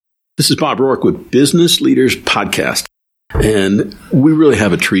This is Bob Rourke with Business Leaders Podcast, and we really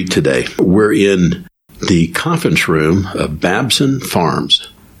have a treat today. We're in the conference room of Babson Farms,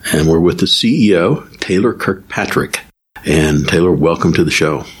 and we're with the CEO, Taylor Kirkpatrick. And Taylor, welcome to the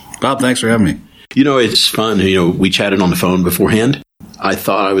show. Bob, thanks for having me. You know, it's fun. We chatted on the phone beforehand. I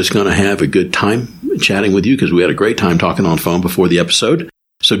thought I was going to have a good time chatting with you because we had a great time talking on the phone before the episode.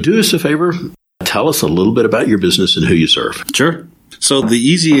 So do us a favor. Tell us a little bit about your business and who you serve. Sure. So the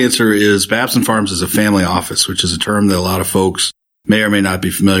easy answer is Babson Farms is a family office, which is a term that a lot of folks may or may not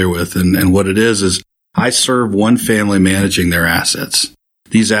be familiar with. And what it is I serve one family managing their assets.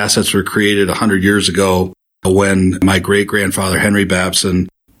 These assets were created 100 years ago when my great-grandfather, Henry Babson,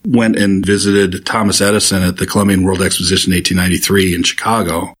 went and visited Thomas Edison at the Columbian World Exposition in 1893 in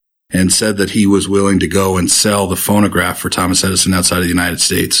Chicago and said that he was willing to go and sell the phonograph for Thomas Edison outside of the United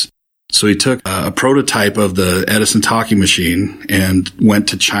States. So he took a prototype of the Edison talking machine and went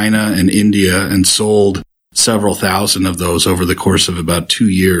to China and India and sold several thousand of those over the course of about 2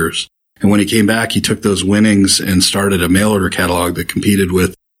 years. And when he came back, he took those winnings and started a mail order catalog that competed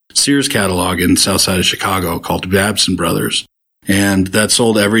with Sears catalog in south side of Chicago called Babson Brothers. And that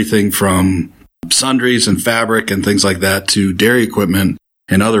sold everything from sundries and fabric and things like that to dairy equipment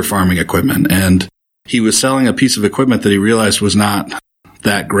and other farming equipment. And he was selling a piece of equipment that he realized was not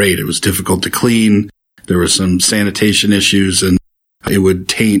that great. It was difficult to clean. There were some sanitation issues, and it would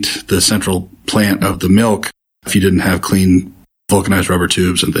taint the central plant of the milk if you didn't have clean vulcanized rubber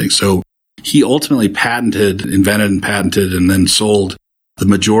tubes and things. So he ultimately invented and patented, and then sold the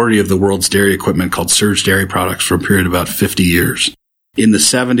majority of the world's dairy equipment called Surge Dairy Products for a period of about 50 years. In the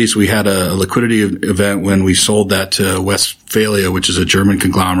 70s, we had a liquidity event when we sold that to Westphalia, which is a German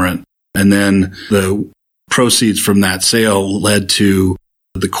conglomerate. And then the proceeds from that sale led to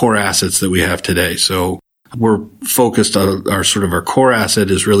the core assets that we have today. So we're focused on our core asset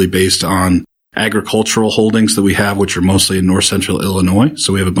is really based on agricultural holdings that we have, which are mostly in north central Illinois.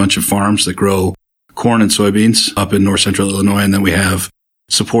 So we have a bunch of farms that grow corn and soybeans up in north central Illinois. And then we have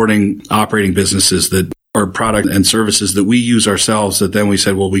supporting operating businesses that are product and services that we use ourselves that then we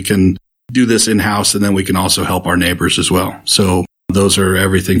said, well, we can do this in-house and then we can also help our neighbors as well. So those are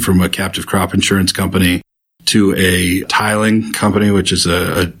everything from a captive crop insurance company to a tiling company, which is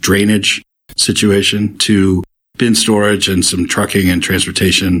a drainage situation, to bin storage and some trucking and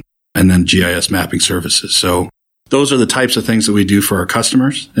transportation, and then GIS mapping services. So those are the types of things that we do for our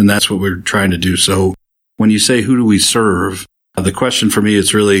customers, and that's what we're trying to do. So when you say, who do we serve? The question for me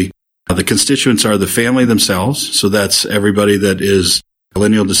is really the constituents are the family themselves. So that's everybody that is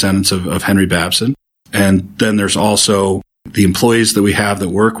lineal descendants of Henry Babson. And then there's also the employees that we have that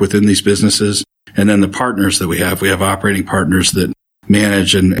work within these businesses. And then the partners that we have operating partners that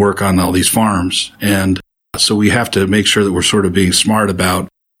manage and work on all these farms. And so we have to make sure that we're sort of being smart about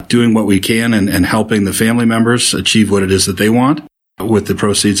doing what we can and helping the family members achieve what it is that they want with the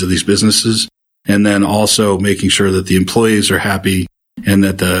proceeds of these businesses. And then also making sure that the employees are happy and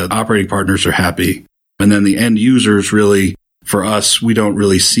that the operating partners are happy. And then the end users really, for us, we don't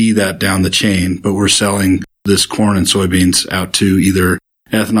really see that down the chain, but we're selling this corn and soybeans out to either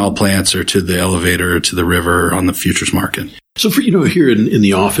ethanol plants or to the elevator or to the river on the futures market. So for, here in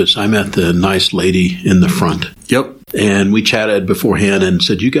the office, I met the nice lady in the front. Yep. And we chatted beforehand and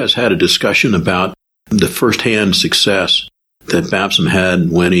said you guys had a discussion about the firsthand success that Babson had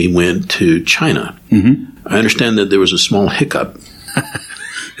when he went to China. Mm-hmm. I understand that there was a small hiccup.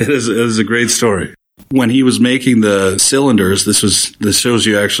 It is a great story. When he was making the cylinders, this shows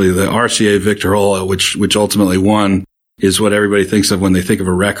you actually the RCA Victrola, which ultimately won, is what everybody thinks of when they think of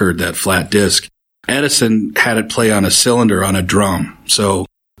a record, that flat disc. Edison had it play on a cylinder on a drum. So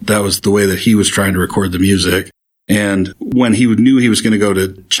that was the way that he was trying to record the music. And when he knew he was going to go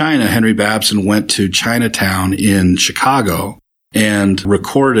to China, Henry Babson went to Chinatown in Chicago and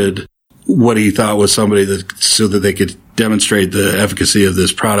recorded what he thought was so that they could demonstrate the efficacy of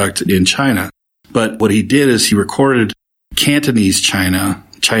this product in China. But what he did is he recorded Cantonese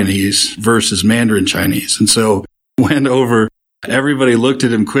Chinese versus Mandarin Chinese. And so went over, everybody looked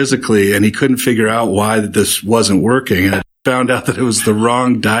at him quizzically, and he couldn't figure out why this wasn't working. And found out that it was the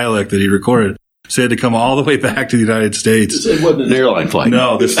wrong dialect that he recorded. So he had to come all the way back to the United States. It wasn't an airline flight.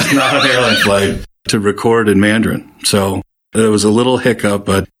 No, this is not an airline flight to record in Mandarin. So it was a little hiccup,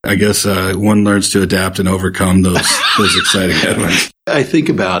 but I guess one learns to adapt and overcome those exciting headwinds. I think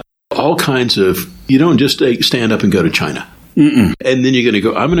about all kinds of, you don't just stand up and go to China. Mm-mm. And then you're going to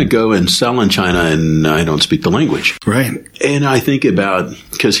go, I'm going to go and sell in China, and I don't speak the language. Right. And I think about,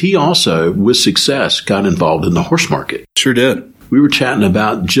 because he also, with success, got involved in the horse market. Sure did. We were chatting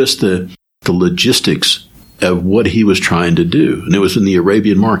about just the logistics of what he was trying to do. And it was in the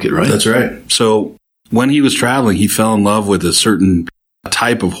Arabian market, right? That's right. So when he was traveling, he fell in love with a certain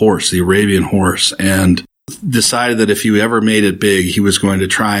type of horse, the Arabian horse, and decided that if he ever made it big, he was going to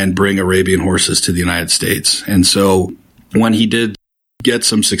try and bring Arabian horses to the United States. And so when he did get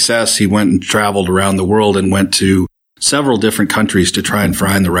some success, he went and traveled around the world and went to several different countries to try and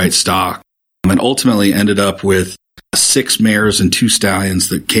find the right stock, and ultimately ended up with 6 mares and 2 stallions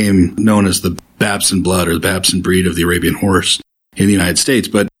that came known as the Babson blood or the Babson breed of the Arabian horse in the United States.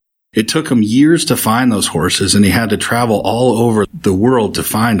 But it took him years to find those horses, and he had to travel all over the world to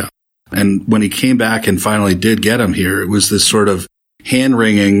find them. And when he came back and finally did get them here, it was this sort of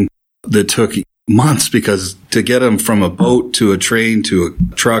hand-wringing that took months, because to get him from a boat to a train to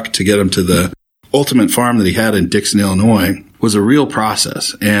a truck to get him to the ultimate farm that he had in Dixon, Illinois was a real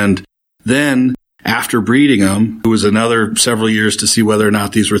process. And then after breeding them, it was another several years to see whether or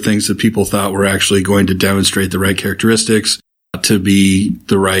not these were things that people thought were actually going to demonstrate the right characteristics to be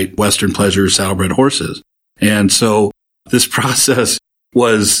the right Western pleasure saddlebred horses. And so this process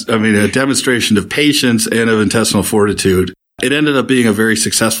was, a demonstration of patience and of intestinal fortitude. It ended up being a very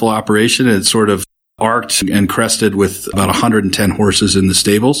successful operation. It sort of arced and crested with about 110 horses in the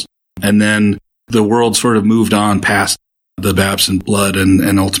stables. And then the world sort of moved on past the Babson blood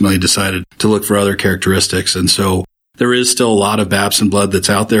and ultimately decided to look for other characteristics. And so there is still a lot of Babson blood that's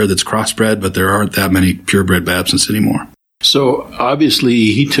out there that's crossbred, but there aren't that many purebred Babsons anymore. So obviously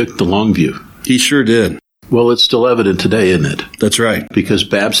he took the long view. He sure did. Well, it's still evident today, isn't it? That's right. Because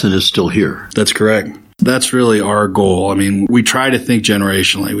Babson is still here. That's correct. That's really our goal. We try to think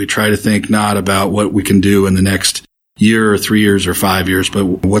generationally. We try to think not about what we can do in the next year or 3 years or 5 years, but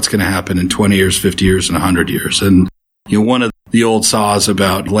what's going to happen in 20 years, 50 years, and 100 years. And one of the old saws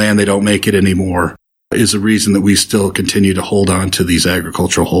about land, they don't make it anymore, is the reason that we still continue to hold on to these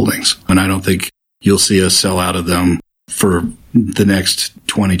agricultural holdings. And I don't think you'll see us sell out of them for the next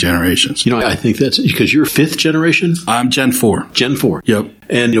 20 generations. I think that's because you're 5th generation? I'm Gen 4. Gen 4. Yep.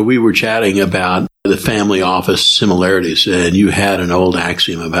 And we were chatting about the family office similarities, and you had an old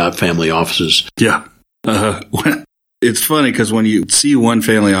axiom about family offices. Yeah. It's funny because when you see one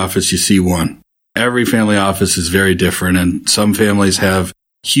family office, you see one. Every family office is very different, and some families have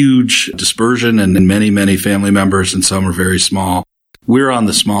huge dispersion and many, many family members, and some are very small. We're on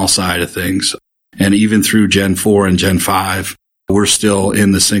the small side of things. And even through Gen 4 and Gen 5, we're still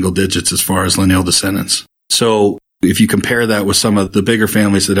in the single digits as far as lineal descendants. So if you compare that with some of the bigger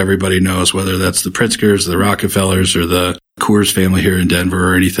families that everybody knows, whether that's the Pritzkers, the Rockefellers, or the Coors family here in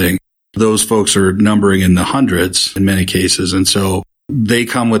Denver or anything, those folks are numbering in the hundreds in many cases. And so they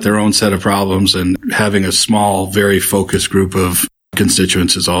come with their own set of problems, and having a small, very focused group of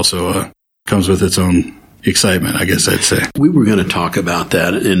constituents is also comes with its own excitement, I guess I'd say. We were going to talk about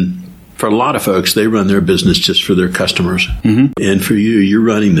that. And for a lot of folks, they run their business just for their customers. Mm-hmm. And for you, you're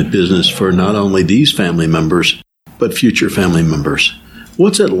running the business for not only these family members, but future family members.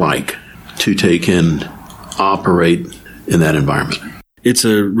 What's it like to take and operate in that environment? It's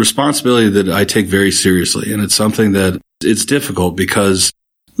a responsibility that I take very seriously. And it's something that it's difficult because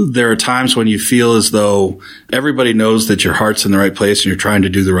there are times when you feel as though everybody knows that your heart's in the right place and you're trying to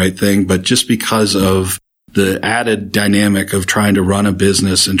do the right thing. But just because of the added dynamic of trying to run a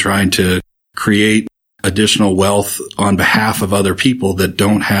business and trying to create additional wealth on behalf of other people that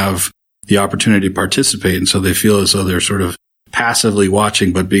don't have the opportunity to participate. And so they feel as though they're sort of passively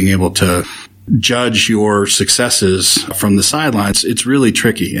watching, but being able to judge your successes from the sidelines, it's really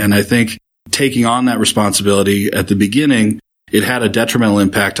tricky. And I think taking on that responsibility at the beginning, it had a detrimental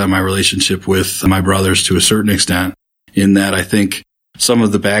impact on my relationship with my brothers to a certain extent, in that I think some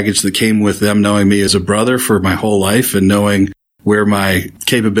of the baggage that came with them knowing me as a brother for my whole life and knowing where my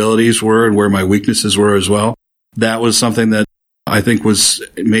capabilities were and where my weaknesses were as well, that was something that I think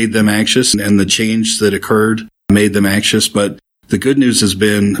made them anxious, and the change that occurred made them anxious. But the good news has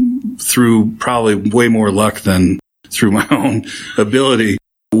been, through probably way more luck than through my own ability,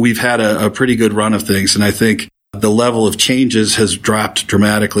 we've had a pretty good run of things. And I think the level of changes has dropped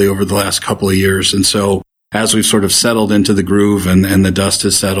dramatically over the last couple of years. And so as we've sort of settled into the groove and the dust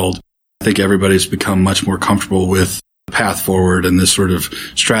has settled, I think everybody's become much more comfortable with the path forward and this sort of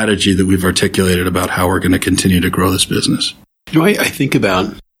strategy that we've articulated about how we're going to continue to grow this business. I think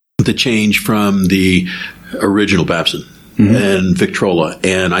about the change from the original Babson and Victrola,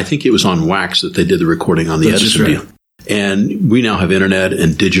 and I think it was on wax that they did the recording on the Edison deal. And we now have internet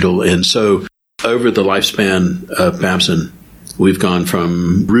and digital, and so over the lifespan of Babson, we've gone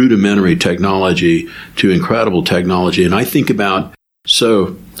from rudimentary technology to incredible technology. And I think about,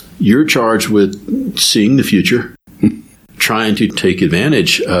 so you're charged with seeing the future, trying to take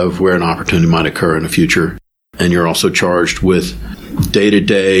advantage of where an opportunity might occur in the future, and you're also charged with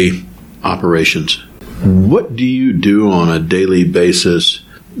day-to-day operations. What do you do on a daily basis,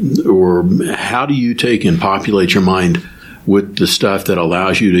 or how do you take and populate your mind with the stuff that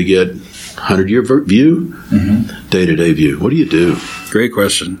allows you to get 100-year view, day-to-day view? What do you do? Great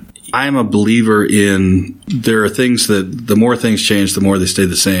question. I'm a believer in there are things that the more things change, the more they stay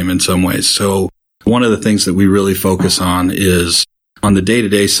the same in some ways. So one of the things that we really focus on is on the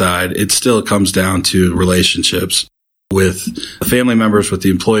day-to-day side, it still comes down to relationships with the family members, with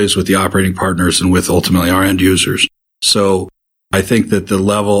the employees, with the operating partners, and with ultimately our end users. So I think that the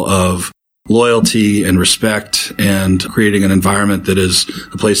level of loyalty and respect and creating an environment that is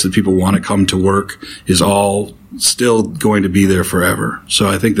a place that people want to come to work is all still going to be there forever. So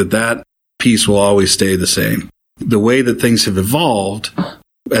I think that piece will always stay the same. The way that things have evolved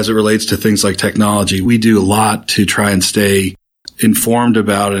as it relates to things like technology, we do a lot to try and stay informed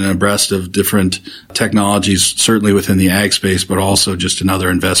about and abreast of different technologies, certainly within the ag space, but also just in other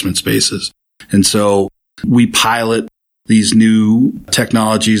investment spaces. And so we pilot these new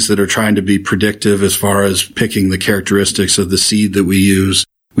technologies that are trying to be predictive as far as picking the characteristics of the seed that we use.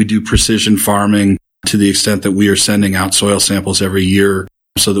 We do precision farming to the extent that we are sending out soil samples every year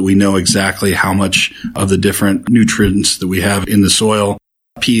so that we know exactly how much of the different nutrients that we have in the soil,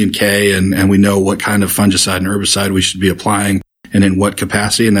 P and K, and we know what kind of fungicide and herbicide we should be applying and in what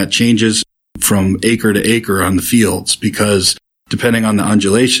capacity. And that changes from acre to acre on the fields because depending on the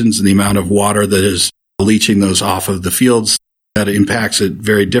undulations and the amount of water that is leaching those off of the fields, that impacts it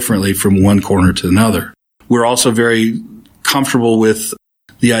very differently from one corner to another. We're also very comfortable with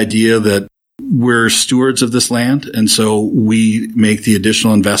the idea that we're stewards of this land. And so we make the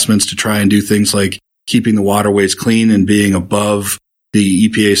additional investments to try and do things like keeping the waterways clean and being above the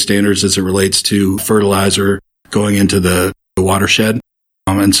EPA standards as it relates to fertilizer going into the watershed.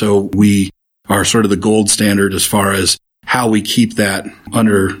 And so we are sort of the gold standard as far as how we keep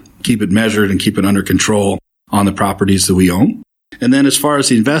it measured and keep it under control on the properties that we own. And then as far as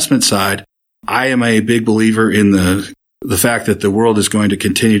the investment side, I am a big believer in the fact that the world is going to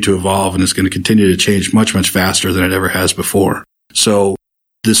continue to evolve and is going to continue to change much, much faster than it ever has before. So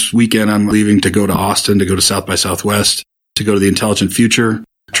this weekend, I'm leaving to go to Austin, to go to South by Southwest, to go to the Intelligent Future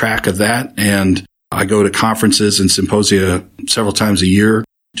track of that. And I go to conferences and symposia several times a year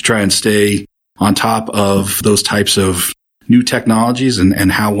to try and stay on top of those types of new technologies and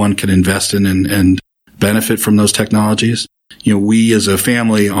how one can invest in and benefit from those technologies. You know, we as a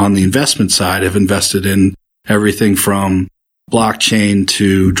family on the investment side have invested in everything from blockchain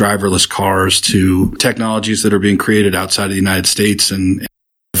to driverless cars to technologies that are being created outside of the United States and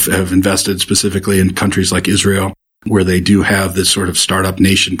have invested specifically in countries like Israel, where they do have this sort of startup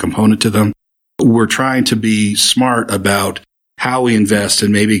nation component to them. We're trying to be smart about how we invest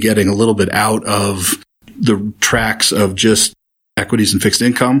and maybe getting a little bit out of the tracks of just equities and fixed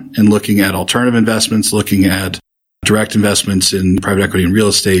income and looking at alternative investments, looking at direct investments in private equity and real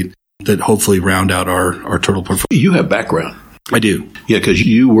estate that hopefully round out our total portfolio. You have background. I do. Yeah, because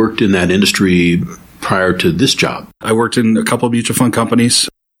you worked in that industry prior to this job. I worked in a couple of mutual fund companies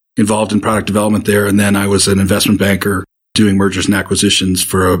involved in product development there, and then I was an investment banker doing mergers and acquisitions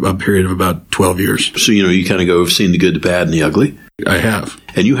for a period of about 12 years. So, you kind of go, have seen the good, the bad, and the ugly? I have.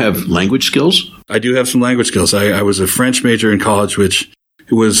 And you have language skills? I do have some language skills. I was a French major in college, which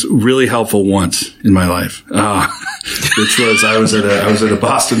was really helpful once in my life, which was I was at a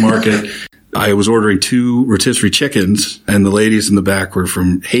Boston market. I was ordering 2 rotisserie chickens, and the ladies in the back were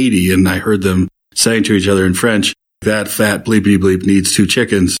from Haiti, and I heard them saying to each other in French, "That fat bleepy bleep needs 2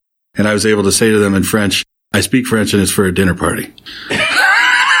 chickens." And I was able to say to them in French, "I speak French and it's for a dinner party."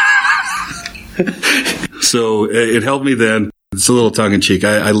 So it helped me then. It's a little tongue-in-cheek.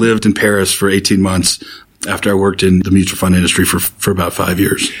 I lived in Paris for 18 months after I worked in the mutual fund industry for about 5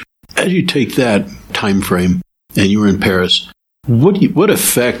 years. As you take that time frame and you were in Paris, what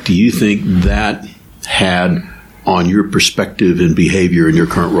effect do you think that had on your perspective and behavior in your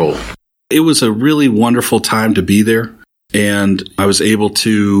current role? It was a really wonderful time to be there, and I was able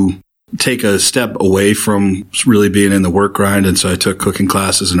to take a step away from really being in the work grind. And so I took cooking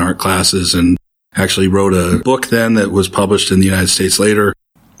classes and art classes and actually wrote a book then that was published in the United States later.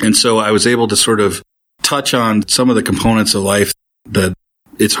 And so I was able to sort of touch on some of the components of life that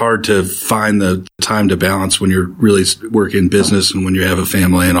it's hard to find the time to balance when you're really working in business and when you have a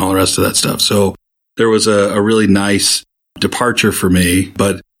family and all the rest of that stuff. So there was a really nice departure for me,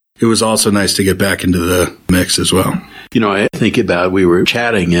 but it was also nice to get back into the mix as well. I think about, we were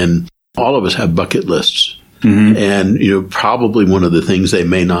chatting and all of us have bucket lists. Mm-hmm. And, probably one of the things they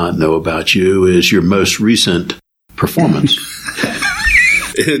may not know about you is your most recent performance.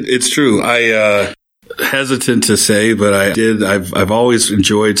 It's true. hesitant to say, but I've always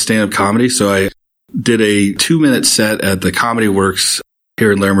enjoyed stand-up comedy. So I did a 2-minute set at the Comedy Works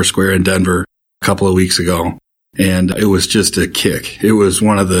here in Larimer Square in Denver a couple of weeks ago. And it was just a kick. It was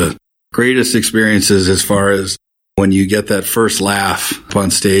one of the greatest experiences as far as when you get that first laugh up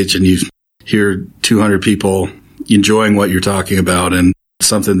on stage and you hear 200 people enjoying what you're talking about and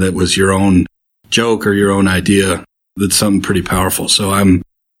something that was your own joke or your own idea. That's something pretty powerful. So I'm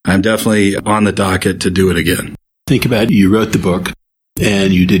definitely on the docket to do it again. Think about it. You wrote the book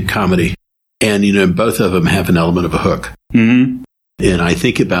and you did comedy. And, both of them have an element of a hook. Mm-hmm. And I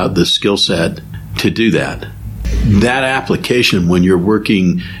think about the skill set to do that. That application, when you're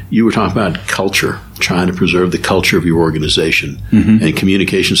working, you were talking about culture, trying to preserve the culture of your organization and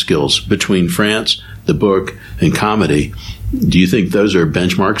communication skills between France, the book, and comedy. Do you think those are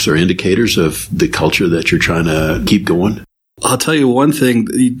benchmarks or indicators of the culture that you're trying to keep going? I'll tell you one thing.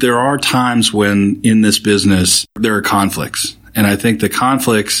 There are times when in this business, there are conflicts. And I think the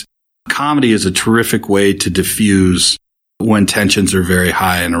conflicts, comedy is a terrific way to diffuse when tensions are very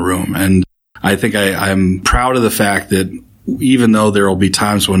high in a room. And I think I'm proud of the fact that even though there will be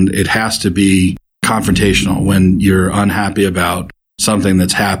times when it has to be confrontational, when you're unhappy about something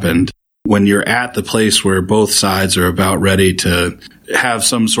that's happened, when you're at the place where both sides are about ready to have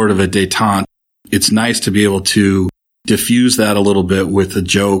some sort of a détente, it's nice to be able to diffuse that a little bit with a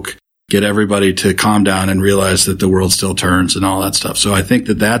joke, get everybody to calm down and realize that the world still turns and all that stuff. So I think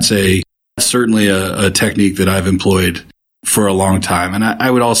that that's certainly a technique that I've employed for a long time. And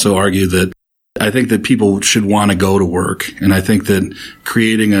I would also argue that I think that people should want to go to work. And I think that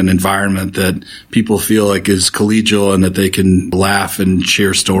creating an environment that people feel like is collegial and that they can laugh and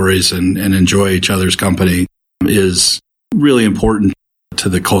share stories and enjoy each other's company is really important to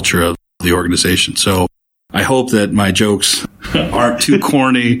the culture of the organization. So I hope that my jokes aren't too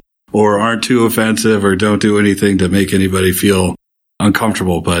corny or aren't too offensive or don't do anything to make anybody feel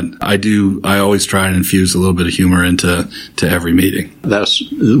uncomfortable, but I always try and infuse a little bit of humor into every meeting. That's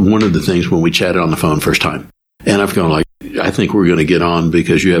one of the things when we chatted on the phone first time. And I've gone I think we're going to get on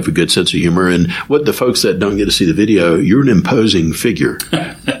because you have a good sense of humor. And what the folks that don't get to see the video, you're an imposing figure.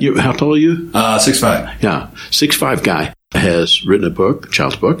 How tall are you? 6'5". Yeah. 6'5" guy has written a book,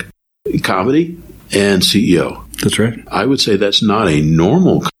 child's book, comedy, and CEO. That's right. I would say that's not a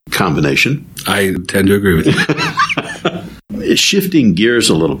normal combination. I tend to agree with you. Shifting gears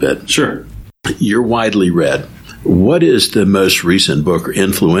a little bit. Sure. You're widely read. What is the most recent book or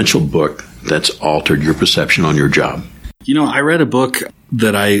influential book that's altered your perception on your job? I read a book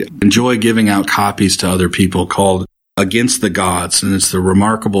that I enjoy giving out copies to other people called Against the Gods, and it's the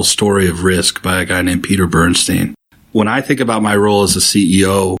remarkable story of risk by a guy named Peter Bernstein. When I think about my role as a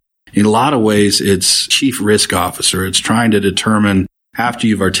CEO, in a lot of ways, it's chief risk officer. It's trying to determine, after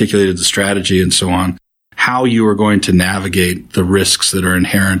you've articulated the strategy and so on, how you are going to navigate the risks that are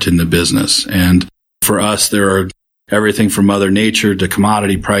inherent in the business. And for us, there are everything from Mother Nature to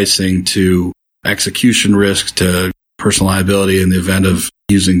commodity pricing to execution risk to personal liability in the event of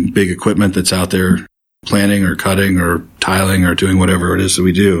using big equipment that's out there planning or cutting or tiling or doing whatever it is that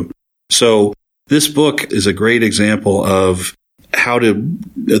we do. So this book is a great example of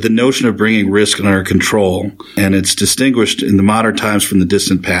the notion of bringing risk under control, and it's distinguished in the modern times from the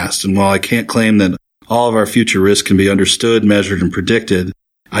distant past. And while I can't claim that all of our future risk can be understood, measured, and predicted,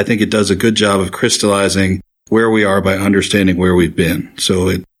 I think it does a good job of crystallizing where we are by understanding where we've been.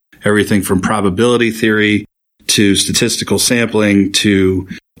 So everything from probability theory to statistical sampling to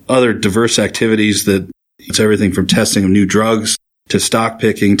other diverse activities it's everything from testing of new drugs to stock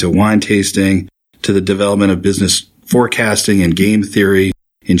picking to wine tasting to the development of business forecasting and game theory,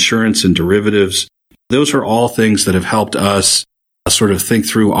 insurance and derivatives. Those are all things that have helped us sort of think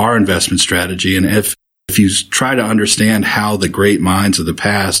through our investment strategy. And if you try to understand how the great minds of the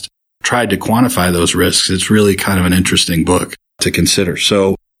past tried to quantify those risks, it's really kind of an interesting book to consider.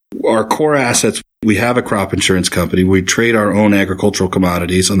 So our core assets, we have a crop insurance company. We trade our own agricultural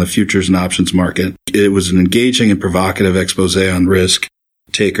commodities on the futures and options market. It was an engaging and provocative expose on risk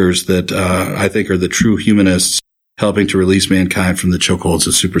takers that I think are the true humanists helping to release mankind from the chokeholds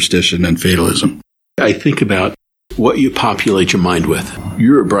of superstition and fatalism. I think about what you populate your mind with.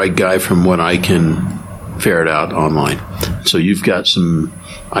 You're a bright guy from what I can ferret out online. So you've got some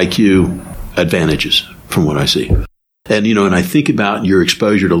IQ advantages from what I see. And, and I think about your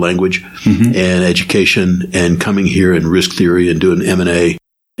exposure to language and education and coming here in risk theory and doing M&A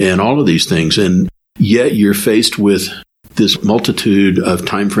and all of these things. And yet you're faced with this multitude of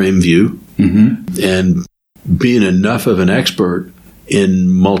time frame view and being enough of an expert in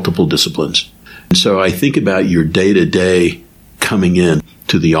multiple disciplines. And so I think about your day-to-day coming in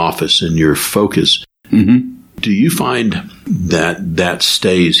to the office and your focus Mm-hmm. Do you find that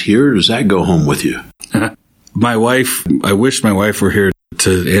stays here, or does that go home with you? My wife, I wish my wife were here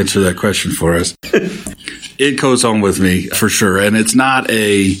to answer that question for us. It goes home with me for sure. And it's not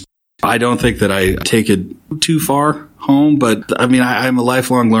I don't think that I take it too far home, but I mean, I'm a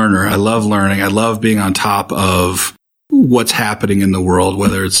lifelong learner. I love learning. I love being on top of what's happening in the world,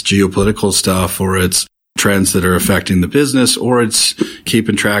 whether it's geopolitical stuff or it's trends that are affecting the business or it's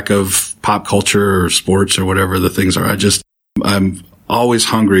keeping track of pop culture or sports or whatever the things are. I'm always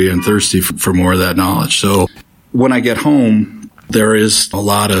hungry and thirsty for more of that knowledge. So when I get home, there is a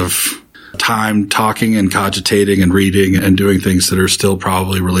lot of time talking and cogitating and reading and doing things that are still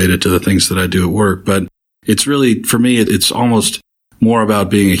probably related to the things that I do at work. But it's really, for me, it's almost more about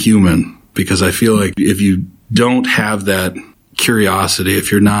being a human, because I feel like if you don't have that curiosity,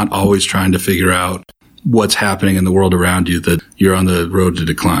 if you're not always trying to figure out what's happening in the world around you, that you're on the road to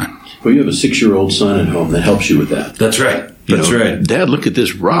decline. Well, you have a 6-year-old son at home that helps you with that. That's right. That's right. Dad, look at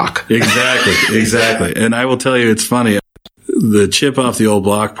this rock. Exactly. And I will tell you, it's funny. The chip off the old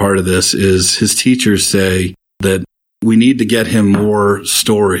block part of this is his teachers say that we need to get him more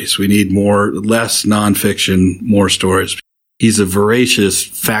stories. We need less nonfiction, more stories. He's a voracious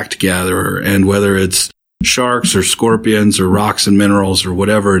fact gatherer. And whether it's sharks or scorpions or rocks and minerals or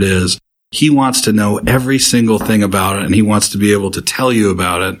whatever it is, he wants to know every single thing about it, and he wants to be able to tell you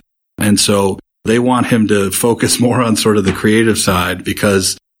about it. And so they want him to focus more on sort of the creative side,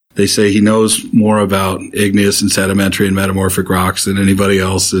 because they say he knows more about igneous and sedimentary and metamorphic rocks than anybody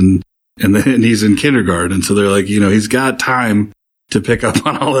else. And he's in kindergarten. So they're like, he's got time to pick up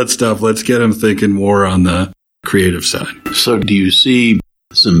on all that stuff. Let's get him thinking more on the creative side. So do you see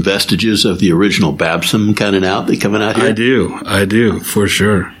some vestiges of the original Babson coming out here? I do, for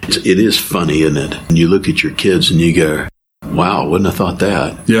sure. It is funny, isn't it? And you look at your kids and you go, wow, wouldn't have thought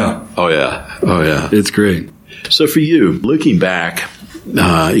that. Yeah. Oh, yeah. It's great. So for you, looking back,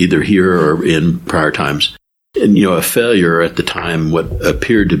 either here or in prior times, and, a failure at the time, what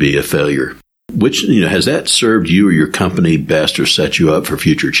appeared to be a failure, which, has that served you or your company best or set you up for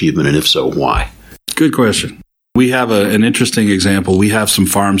future achievement? And if so, why? Good question. We have an interesting example. We have some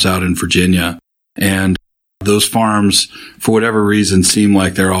farms out in Virginia, and those farms, for whatever reason, seem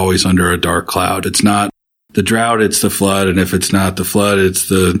like they're always under a dark cloud. It's not the drought, it's the flood. And if it's not the flood, it's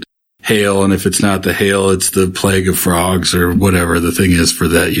the hail. And if it's not the hail, it's the plague of frogs or whatever the thing is for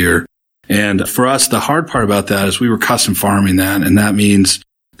that year. And for us, the hard part about that is we were custom farming that. And that means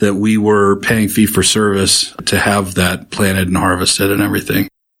that we were paying fee for service to have that planted and harvested and everything.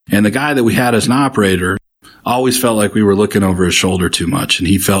 And the guy that we had as an operator always felt like we were looking over his shoulder too much, and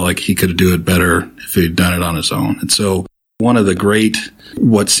he felt like he could do it better if he'd done it on his own. And so one of the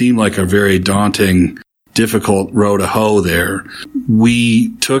what seemed like a very daunting, difficult row to hoe there,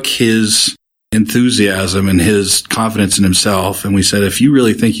 we took his enthusiasm and his confidence in himself, and we said, if you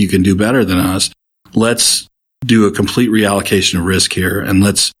really think you can do better than us, let's do a complete reallocation of risk here, and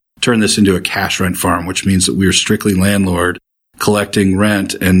let's turn this into a cash rent farm, which means that we're strictly landlord, collecting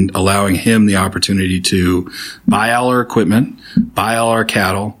rent and allowing him the opportunity to buy all our equipment, buy all our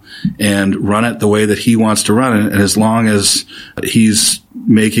cattle, and run it the way that he wants to run it. And as long as he's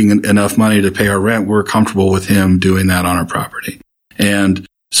making enough money to pay our rent, we're comfortable with him doing that on our property. And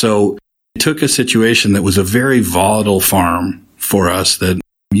so it took a situation that was a very volatile farm for us that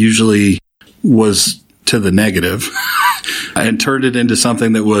usually was to the negative and turned it into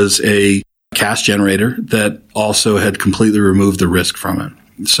something that was a cash generator that also had completely removed the risk from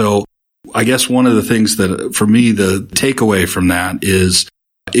it. So I guess one of the things that, for me, the takeaway from that is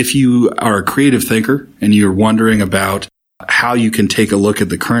if you are a creative thinker and you're wondering about how you can take a look at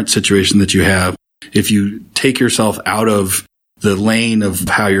the current situation that you have, if you take yourself out of the lane of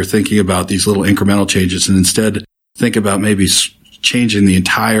how you're thinking about these little incremental changes and instead think about maybe changing the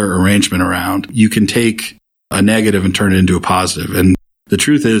entire arrangement around, you can take a negative and turn it into a positive. And the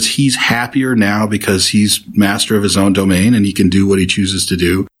truth is, he's happier now because he's master of his own domain and he can do what he chooses to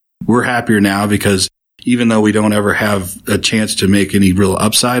do. We're happier now because even though we don't ever have a chance to make any real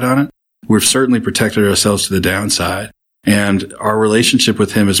upside on it, we've certainly protected ourselves to the downside. And our relationship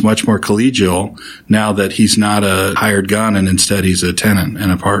with him is much more collegial now that he's not a hired gun and instead he's a tenant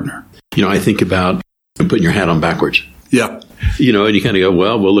and a partner. I think about putting your hat on backwards. Yeah. And you kind of go,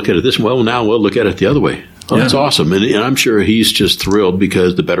 well, we'll look at it this way. Well, now we'll look at it the other way. Oh, yeah. That's awesome. And I'm sure he's just thrilled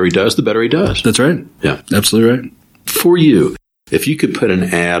because the better he does, the better he does. That's right. Yeah. Absolutely right. For you, if you could put an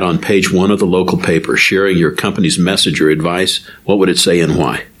ad on page 1 of the local paper sharing your company's message or advice, what would it say and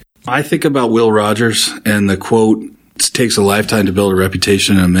why? I think about Will Rogers and the quote, it takes a lifetime to build a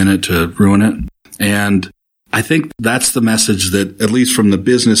reputation and a minute to ruin it. And I think that's the message that, at least from the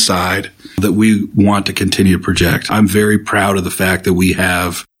business side, that we want to continue to project. I'm very proud of the fact that we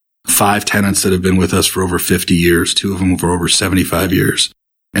have 5 tenants that have been with us for over 50 years, 2 of them for over 75 years.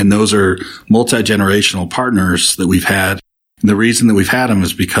 And those are multi-generational partners that we've had. And the reason that we've had them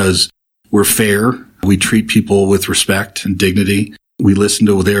is because we're fair. We treat people with respect and dignity. We listen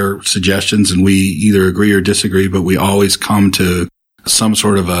to their suggestions and we either agree or disagree, but we always come to some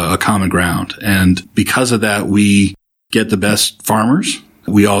sort of a common ground. And because of that, we get the best farmers.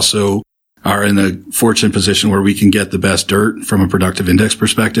 We also are in a fortunate position where we can get the best dirt from a productive index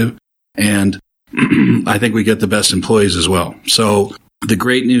perspective. And I think we get the best employees as well. So the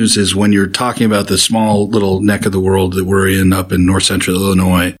great news is when you're talking about the small little neck of the world that we're in up in north central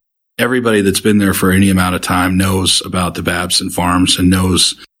Illinois, everybody that's been there for any amount of time knows about the Babson Farms and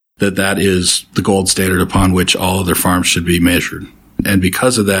knows that that is the gold standard upon which all other farms should be measured. And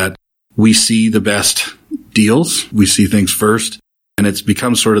because of that, we see the best deals. We see things first. And it's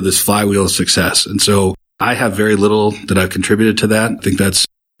become sort of this flywheel of success. And so I have very little that I've contributed to that. I think that's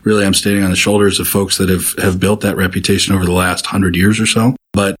really, I'm standing on the shoulders of folks that have built that reputation over the last 100 years or so.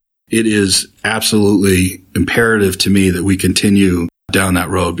 But it is absolutely imperative to me that we continue down that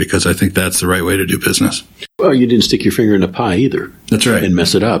road because I think that's the right way to do business. Well, you didn't stick your finger in the pie either. That's right. And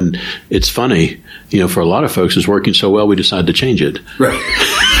mess it up. And it's funny, for a lot of folks, it's working so well, we decided to change it. Right.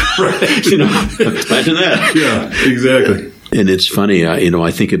 Right. Imagine that. Yeah, exactly. And it's funny,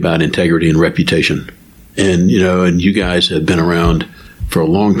 I think about integrity and reputation. And, and you guys have been around for a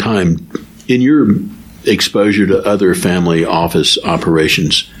long time. In your exposure to other family office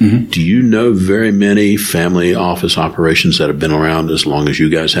operations, do you know very many family office operations that have been around as long as you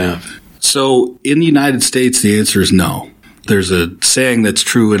guys have? So in the United States, the answer is no. There's a saying that's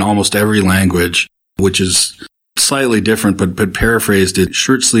true in almost every language, which is slightly different, but paraphrased it,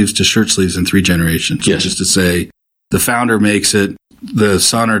 shirt sleeves to shirt sleeves in 3 generations. Yes. Which is to say, the founder makes it, the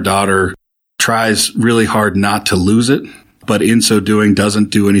son or daughter tries really hard not to lose it, but in so doing doesn't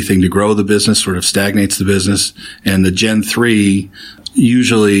do anything to grow the business, sort of stagnates the business. And the Gen 3,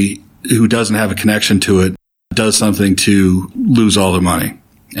 usually who doesn't have a connection to it, does something to lose all their money.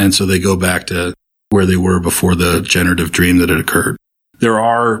 And so they go back to where they were before the generative dream that had occurred. There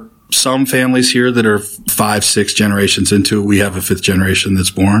are some families here that are 5, 6 generations into it. We have a 5th generation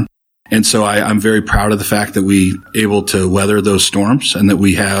that's born. And so I'm very proud of the fact that we able to weather those storms and that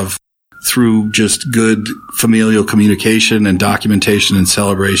we have, through just good familial communication and documentation and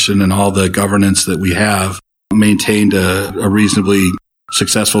celebration and all the governance that we have, maintained a reasonably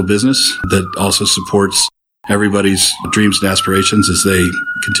successful business that also supports everybody's dreams and aspirations as they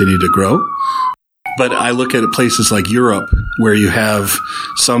continue to grow. But I look at places like Europe where you have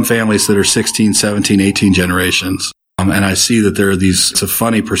some families that are 16, 17, 18 generations. And I see that there are it's a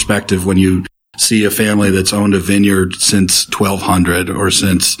funny perspective when you see a family that's owned a vineyard since 1200 or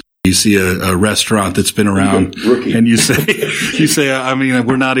since you see a restaurant that's been around and you say, I mean,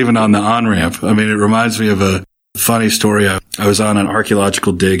 we're not even on the on-ramp. I mean, it reminds me of a funny story. I was on an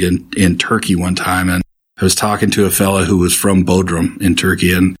archaeological dig in Turkey one time, and I was talking to a fellow who was from Bodrum in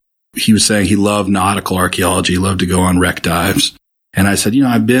Turkey, and he was saying he loved nautical archaeology. He loved to go on wreck dives. And I said,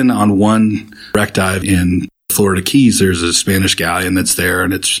 I've been on one wreck dive in Florida Keys. There's a Spanish galleon that's there,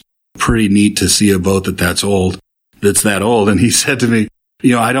 and it's pretty neat to see a boat that's that old. And he said to me,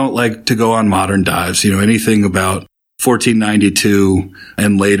 I don't like to go on modern dives. Anything about 1492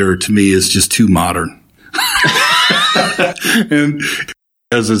 and later to me is just too modern. And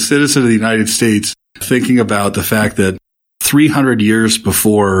as a citizen of the United States, thinking about the fact that 300 years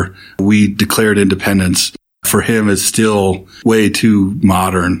before we declared independence, for him is still way too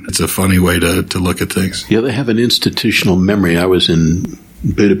modern. It's a funny way to look at things. Yeah, they have an institutional memory. I was in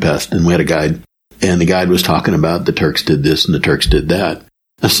Budapest and we had a guide, and the guide was talking about the Turks did this and the Turks did that.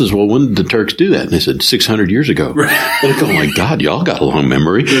 I says, well, when did the Turks do that? And they said, 600 years ago. Right. And I go, oh my God, y'all got a long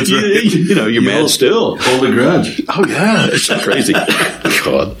memory. That's right. You're mad still. Hold a grudge. Oh, yeah. It's crazy.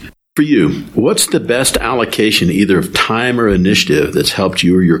 God. For you, what's the best allocation either of time or initiative that's helped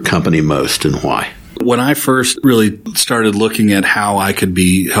you or your company most, and why? When I first really started looking at how I could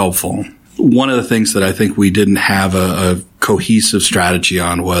be helpful, one of the things that I think we didn't have a cohesive strategy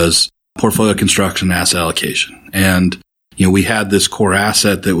on was portfolio construction and asset allocation. And we had this core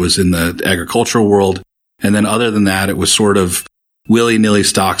asset that was in the agricultural world. And then other than that, it was sort of willy-nilly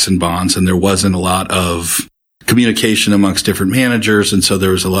stocks and bonds. And there wasn't a lot of communication amongst different managers. And so there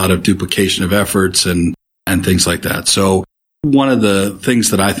was a lot of duplication of efforts and things like that. So one of the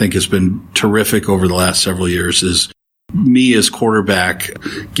things that I think has been terrific over the last several years is me as quarterback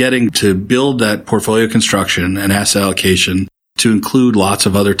getting to build that portfolio construction and asset allocation to include lots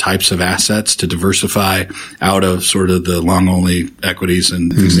of other types of assets to diversify out of sort of the long-only equities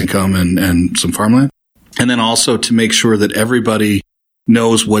and fixed income and some farmland. And then also to make sure that everybody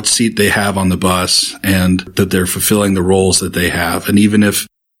knows what seat they have on the bus and that they're fulfilling the roles that they have. And even if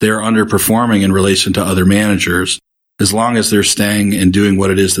they're underperforming in relation to other managers, as long as they're staying and doing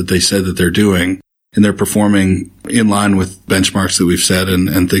what it is that they said that they're doing, and they're performing in line with benchmarks that we've set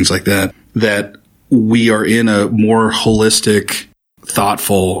and things like that, that we are in a more holistic,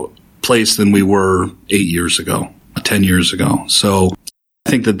 thoughtful place than we were 8 years ago, 10 years ago. So I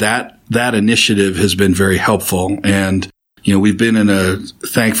think that initiative has been very helpful. And we've been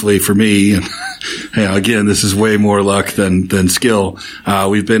thankfully for me, and again, this is way more luck than skill.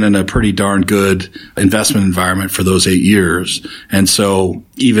 We've been in a pretty darn good investment environment for those 8 years. And so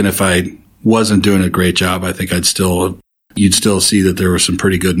even if I wasn't doing a great job, I think you'd still see that there were some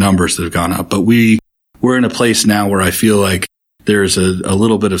pretty good numbers that have gone up. But we're in a place now where I feel like there's a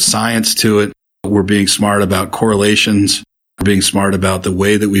little bit of science to it. We're being smart about correlations, we're being smart about the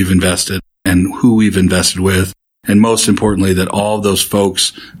way that we've invested and who we've invested with. And most importantly, that all of those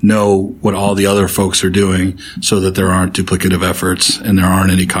folks know what all the other folks are doing so that there aren't duplicative efforts and there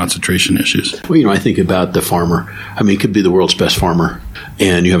aren't any concentration issues. Well, I think about the farmer. I mean, it could be the world's best farmer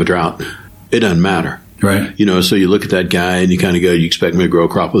and you have a drought. It doesn't matter. Right. So you look at that guy and you kind of go, you expect me to grow a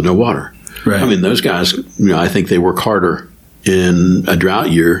crop with no water. Right. I mean, those guys, I think they work harder in a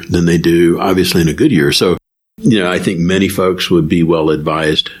drought year than they do, obviously, in a good year. So, I think many folks would be well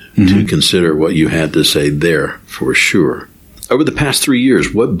advised to consider what you had to say there for sure. Over the past 3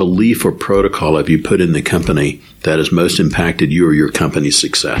 years, what belief or protocol have you put in the company that has most impacted you or your company's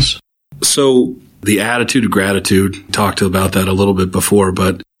success? So the attitude of gratitude, talked about that a little bit before,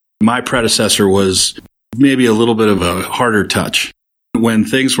 but my predecessor was maybe a little bit of a harder touch. When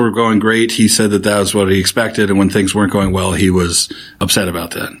things were going great, he said that was what he expected. And when things weren't going well, he was upset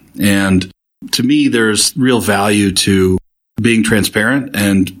about that. And to me, there's real value to being transparent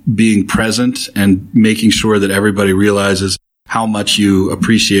and being present and making sure that everybody realizes how much you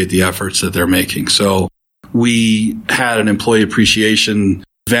appreciate the efforts that they're making. So we had an employee appreciation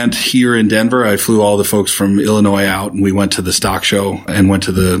event here in Denver. I flew all the folks from Illinois out and we went to the stock show and went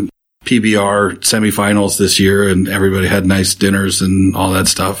to the PBR semifinals this year, and everybody had nice dinners and all that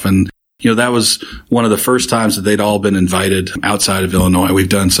stuff. And, that was one of the first times that they'd all been invited outside of Illinois. We've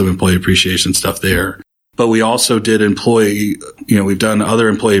done some employee appreciation stuff there, but we also did we've done other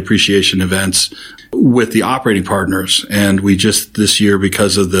employee appreciation events with the operating partners. And we just this year,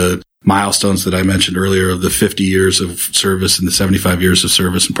 because of the milestones that I mentioned earlier of the 50 years of service and the 75 years of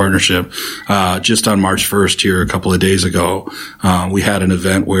service and partnership, just on March 1st here a couple of days ago, we had an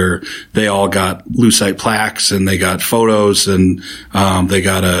event where they all got lucite plaques and they got photos and they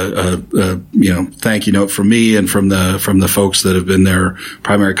got a thank you note from me and from the folks that have been their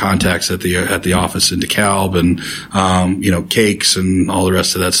primary contacts at the office in DeKalb, and cakes and all the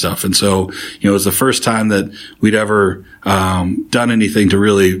rest of that stuff. And so it was the first time that we'd ever done anything to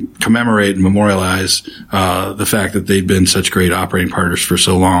really commemorate and memorialize the fact that they've been such great operating partners for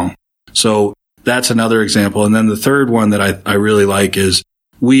so long. So that's another example. And then the third one that I really like is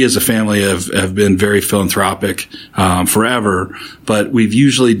we as a family have been very philanthropic forever, but we've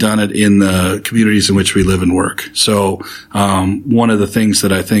usually done it in the communities in which we live and work. So one of the things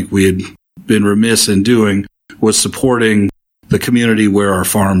that I think we had been remiss in doing was supporting the community where our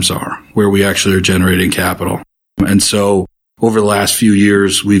farms are, where we actually are generating capital. And so over the last few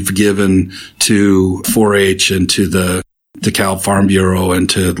years, we've given to 4-H and to the DeKalb Farm Bureau and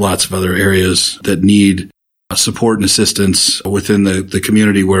to lots of other areas that need support and assistance within the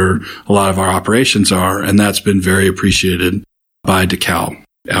community where a lot of our operations are. And that's been very appreciated by DeKalb,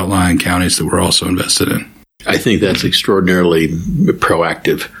 outlying counties that we're also invested in. I think that's extraordinarily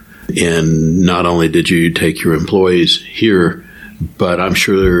proactive. And not only did you take your employees here, but I'm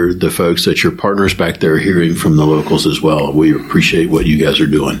sure the folks that your partners back there are hearing from the locals as well. We appreciate what you guys are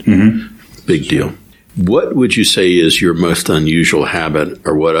doing. Mm-hmm. Big deal. What would you say is your most unusual habit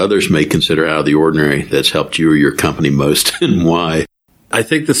or what others may consider out of the ordinary that's helped you or your company most, and why? I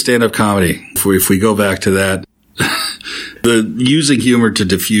think the stand-up comedy, if we go back to that, the using humor to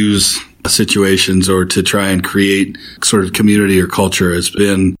diffuse situations or to try and create sort of community or culture has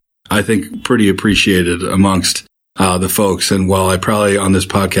been, I think, pretty appreciated amongst the folks. And while I probably on this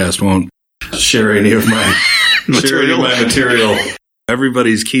podcast won't share any of my material,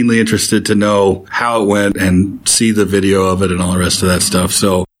 everybody's keenly interested to know how it went and see the video of it and all the rest of that stuff.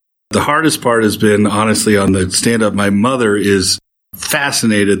 So the hardest part has been, honestly, on the stand-up. My mother is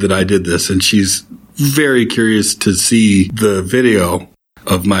fascinated that I did this, and she's very curious to see the video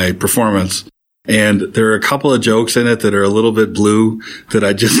of my performance. And there are a couple of jokes in it that are a little bit blue that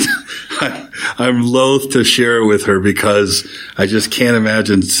I'm loath to share with her because I just can't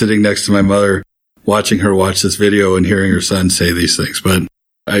imagine sitting next to my mother, watching her watch this video and hearing her son say these things. But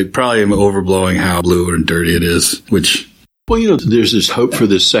I probably am overblowing how blue and dirty it is, which... Well, there's this hope for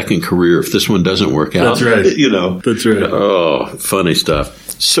this second career if this one doesn't work out. That's right. That's right. Oh, funny stuff.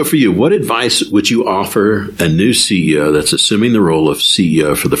 So for you, what advice would you offer a new CEO that's assuming the role of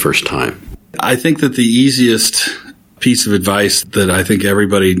CEO for the first time? I think that the easiest piece of advice that I think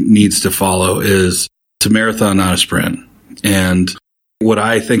everybody needs to follow is to marathon, not a sprint. And what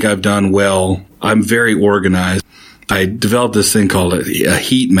I think I've done well, I'm very organized. I developed this thing called a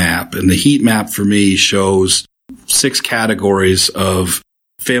heat map. And the heat map for me shows 6 categories of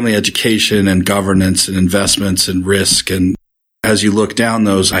family education and governance and investments and risk. And as you look down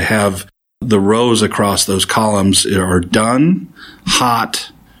those, I have the rows across those columns are done,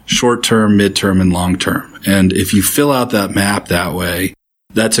 hot, short-term, mid-term, and long-term. And if you fill out that map that way,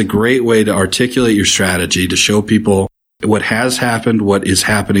 that's a great way to articulate your strategy, to show people what has happened, what is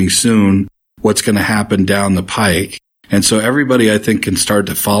happening soon, what's going to happen down the pike. And so everybody, I think, can start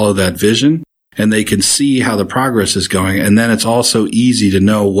to follow that vision, and they can see how the progress is going. And then it's also easy to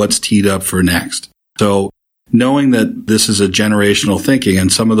know what's teed up for next. So knowing that this is a generational thinking and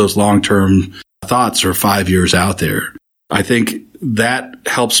some of those long-term thoughts are 5 years out there, I think that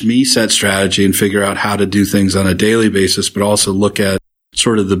helps me set strategy and figure out how to do things on a daily basis, but also look at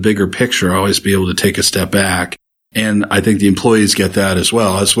sort of the bigger picture, always be able to take a step back. And I think the employees get that as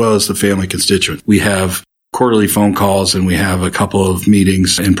well as the family constituents. We have quarterly phone calls and we have a couple of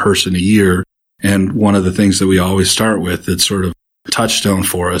meetings in person a year. And one of the things that we always start with that's sort of a touchstone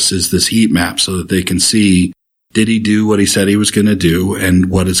for us is this heat map so that they can see, did he do what he said he was going to do and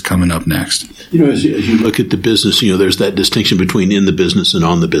what is coming up next? As you look at the business, there's that distinction between in the business and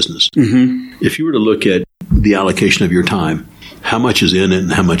on the business. Mm-hmm. If you were to look at the allocation of your time, how much is in it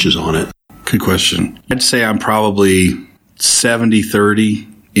and how much is on it? Good question. I'd say I'm probably 70-30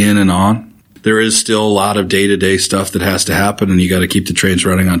 in and on. There is still a lot of day-to-day stuff that has to happen, and you got to keep the trains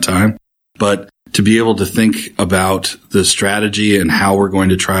running on time. But to be able to think about the strategy and how we're going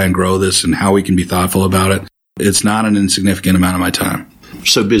to try and grow this and how we can be thoughtful about it, it's not an insignificant amount of my time.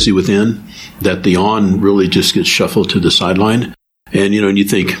 So busy within that the on really just gets shuffled to the sideline. And, and you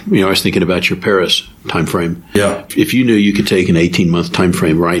think, I was thinking about your Paris timeframe. Yeah. If you knew you could take an 18-month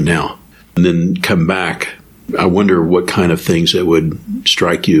timeframe right now and then come back, I wonder what kind of things that would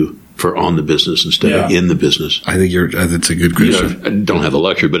strike you for on the business instead of in the business. I think that's a good question. I don't have the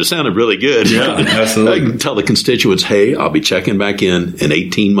luxury, but it sounded really good. Yeah, absolutely. I can tell the constituents, hey, I'll be checking back in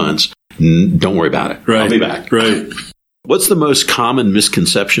 18 months. Don't worry about it. Right. I'll be back. Right. What's the most common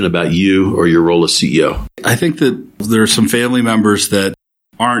misconception about you or your role as CEO? I think that there are some family members that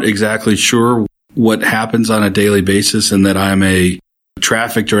aren't exactly sure what happens on a daily basis and that I'm a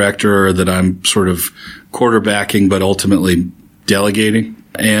traffic director or that I'm sort of quarterbacking but ultimately delegating.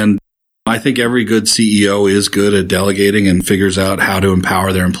 And I think every good CEO is good at delegating and figures out how to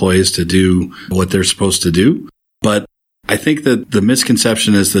empower their employees to do what they're supposed to do. But I think that the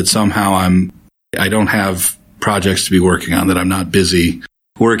misconception is that somehow I don't have projects to be working on, that I'm not busy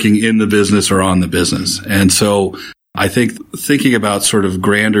working in the business or on the business. And so I think thinking about sort of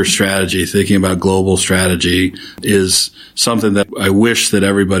grander strategy, thinking about global strategy is something that I wish that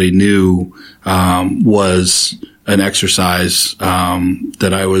everybody knew was an exercise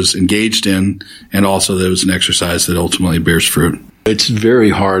that I was engaged in, and also that it was an exercise that ultimately bears fruit. It's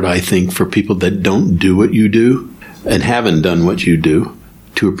very hard, I think, for people that don't do what you do and haven't done what you do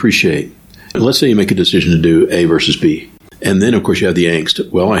to appreciate. Let's say you make a decision to do A versus B. And then, of course, you have the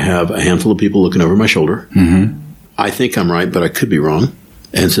angst. Well, I have a handful of people looking over my shoulder. Mm-hmm. I think I'm right, but I could be wrong.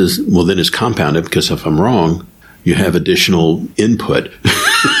 And says, well, then it's compounded because if I'm wrong, you have additional input.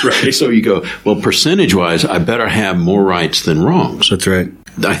 Right. So you go, well, percentage-wise, I better have more rights than wrongs. That's right.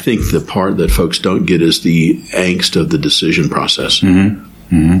 I think the part that folks don't get is the angst of the decision process.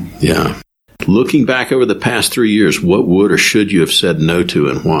 Mm-hmm. Mm-hmm. Yeah. Looking back over the past 3 years, what would or should you have said no to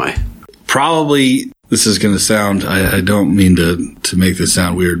and why? Probably, this is going to sound, I don't mean to make this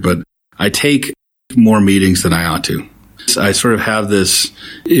sound weird, but I take more meetings than I ought to. I sort of have this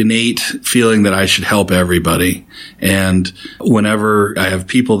innate feeling that I should help everybody. And whenever I have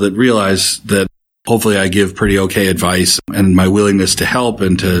people that realize that hopefully I give pretty okay advice and my willingness to help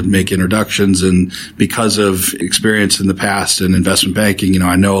and to make introductions, and because of experience in the past in investment banking,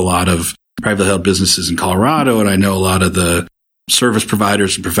 I know a lot of privately held businesses in Colorado, and I know a lot of the service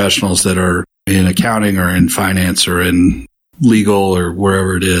providers and professionals that are in accounting or in finance or in legal or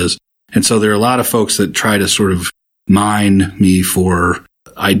wherever it is. And so there are a lot of folks that try to sort of mine me for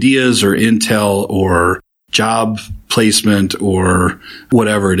ideas or intel or job placement or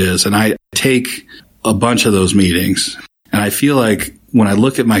whatever it is. And I take a bunch of those meetings. And I feel like when I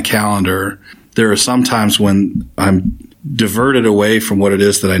look at my calendar, there are some times when I'm diverted away from what it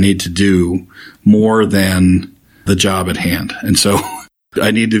is that I need to do more than the job at hand. And so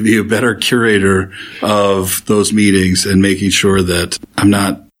I need to be a better curator of those meetings and making sure that I'm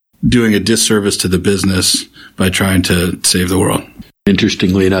not doing a disservice to the business by trying to save the world.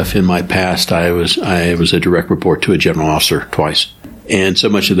 Interestingly enough, in my past, I was a direct report to a general officer twice. And so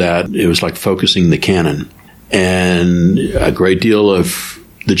much of that, it was like focusing the cannon. And a great deal of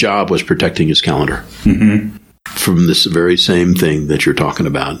the job was protecting his calendar from this very same thing that you're talking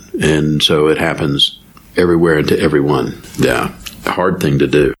about. And so it happens everywhere and to everyone. Yeah, a hard thing to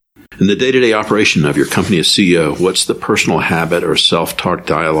do. In the day-to-day operation of your company as CEO, what's the personal habit or self-talk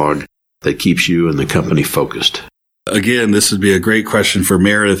dialogue that keeps you and the company focused? Again, this would be a great question for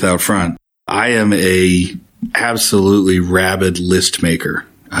Meredith out front. I am a absolutely rabid list maker.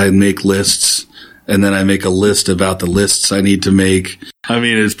 I make lists, and then I make a list about the lists I need to make.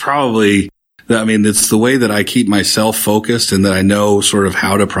 It's the way that I keep myself focused and that I know sort of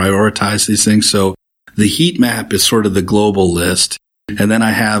how to prioritize these things. So the heat map is sort of the global list. And then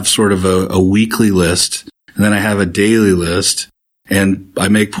I have sort of a weekly list, and then I have a daily list, and I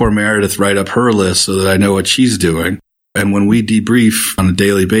make poor Meredith write up her list so that I know what she's doing. And when we debrief on a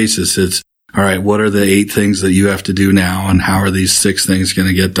daily basis, it's, all right, what are the 8 things that you have to do now, and how are these 6 things going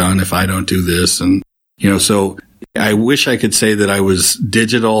to get done if I don't do this? And, so I wish I could say that I was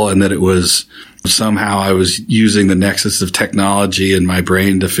digital and that it was somehow I was using the nexus of technology in my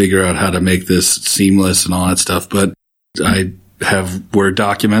brain to figure out how to make this seamless and all that stuff. But I have Word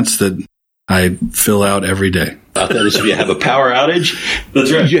documents that I fill out every day. That is, if you have a power outage,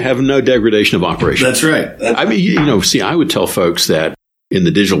 that's right. You have no degradation of operation. That's right. I would tell folks that in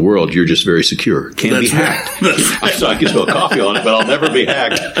the digital world, you're just very secure. Can't be hacked. Right. So I can spill coffee on it, but I'll never be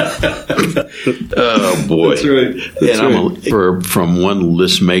hacked. Oh, boy. That's right. I'm from one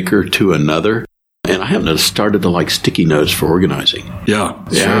list maker to another, and I haven't started to like sticky notes for organizing.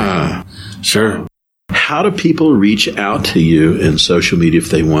 Yeah. Sure. How do people reach out to you in social media if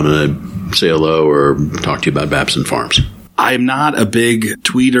they want to say hello or talk to you about Babson Farms? I'm not a big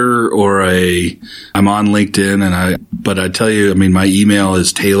tweeter I'm on LinkedIn, but I tell you, my email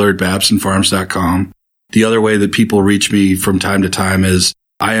is taylor@babsonfarms.com. The other way that people reach me from time to time is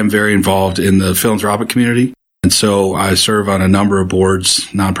I am very involved in the philanthropic community. And so I serve on a number of boards,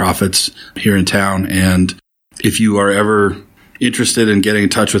 nonprofits here in town. And if you are ever interested in getting in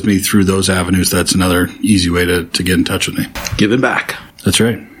touch with me through those avenues, that's another easy way to get in touch with me. Giving back. That's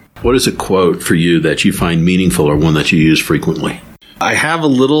right. What is a quote for you that you find meaningful or one that you use frequently? I have a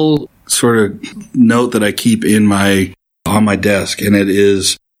little sort of note that I keep on my desk, and it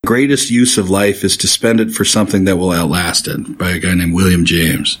is, greatest use of life is to spend it for something that will outlast it, by a guy named William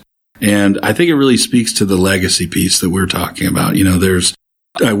James. And I think it really speaks to the legacy piece that we're talking about.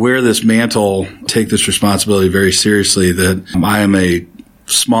 I wear this mantle, take this responsibility very seriously, that I am a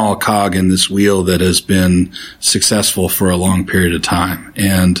small cog in this wheel that has been successful for a long period of time.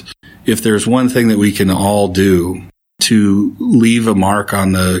 And if there's one thing that we can all do to leave a mark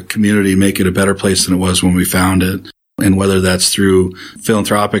on the community, make it a better place than it was when we found it, and whether that's through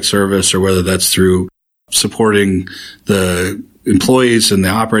philanthropic service or whether that's through supporting the employees and the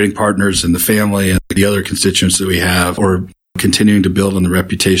operating partners and the family and the other constituents that we have, or continuing to build on the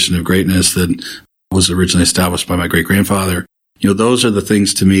reputation of greatness that was originally established by my great-grandfather, those are the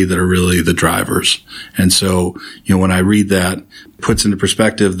things to me that are really the drivers. And so, when I read that, it puts into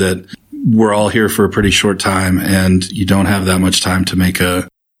perspective that we're all here for a pretty short time and you don't have that much time to make an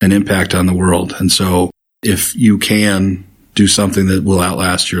impact on the world. And so if you can do something that will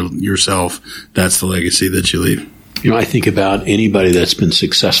outlast yourself, that's the legacy that you leave. I think about anybody that's been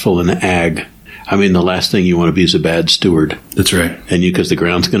successful in ag. The last thing you want to be is a bad steward. That's right. And because the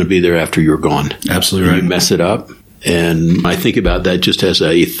ground's going to be there after you're gone. Absolutely right. You mess it up. And I think about that just as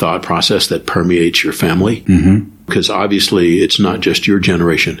a thought process that permeates your family. Because obviously it's not just your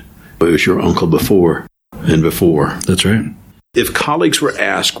generation. It was your uncle before and before. That's right. If colleagues were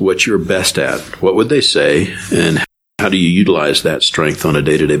asked what you're best at, what would they say? And how do you utilize that strength on a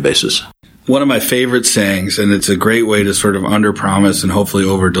day-to-day basis? One of my favorite sayings, and it's a great way to sort of under-promise and hopefully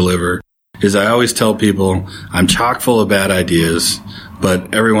over-deliver, is I always tell people I'm chock full of bad ideas,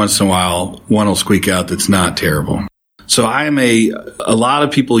 but every once in a while, one will squeak out that's not terrible. So a lot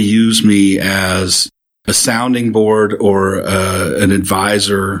of people use me as a sounding board or an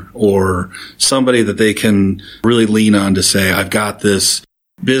advisor or somebody that they can really lean on to say, I've got this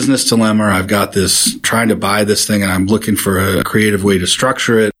business dilemma, or I've got this trying to buy this thing and I'm looking for a creative way to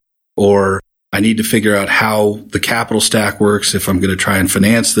structure it, or I need to figure out how the capital stack works if I'm going to try and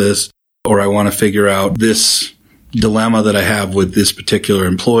finance this, or I want to figure out this dilemma that I have with this particular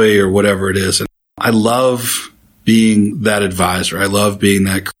employee or whatever it is. And I love being that advisor. I love being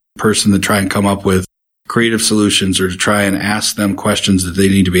that person to try and come up with creative solutions or to try and ask them questions that they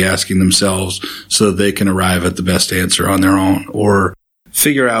need to be asking themselves so that they can arrive at the best answer on their own, or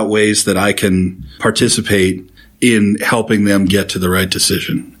figure out ways that I can participate in helping them get to the right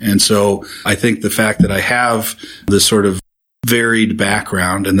decision. And so I think the fact that I have this sort of varied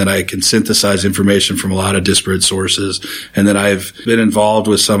background and that I can synthesize information from a lot of disparate sources, and that I've been involved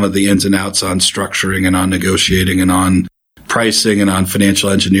with some of the ins and outs on structuring and on negotiating and on pricing and on financial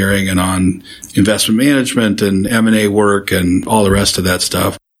engineering and on investment management and M&A work and all the rest of that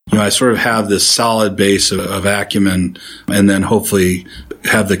stuff. I sort of have this solid base of acumen, and then hopefully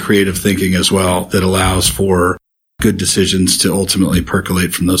have the creative thinking as well that allows for good decisions to ultimately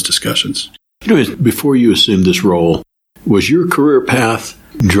percolate from those discussions. Before you assumed this role, was your career path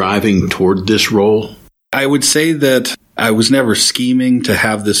driving toward this role? I would say that I was never scheming to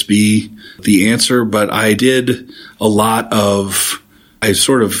have this be the answer, but I did a lot of, I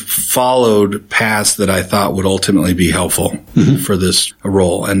sort of followed paths that I thought would ultimately be helpful for this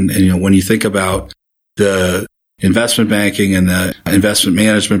role. And when you think about the investment banking and the investment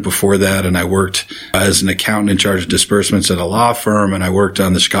management before that, and I worked as an accountant in charge of disbursements at a law firm, and I worked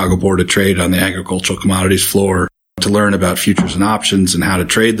on the Chicago Board of Trade on the agricultural commodities floor to learn about futures and options and how to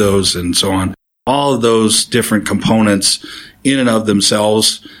trade those and so on. All of those different components in and of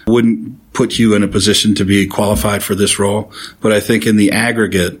themselves wouldn't put you in a position to be qualified for this role. But I think in the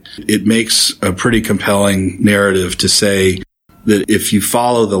aggregate, it makes a pretty compelling narrative to say that if you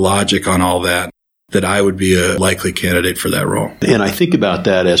follow the logic on all that, that I would be a likely candidate for that role. And I think about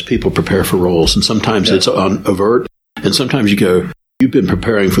that as people prepare for roles. And sometimes it's on overt, and sometimes you go, you've been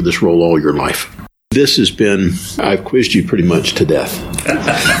preparing for this role all your life. This has been, I've quizzed you pretty much to death.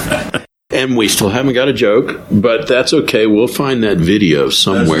 And we still haven't got a joke, but that's okay. We'll find that video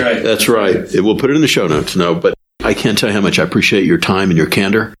somewhere. That's right. We'll put it in the show notes. No, but I can't tell you how much I appreciate your time and your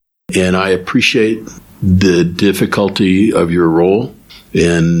candor. And I appreciate the difficulty of your role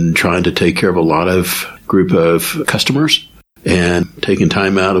in trying to take care of a lot of group of customers and taking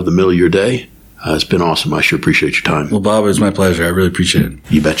time out of the middle of your day. It's been awesome. I sure appreciate your time. Well, Bob, it's my pleasure. I really appreciate it.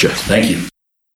 You betcha. Thank you.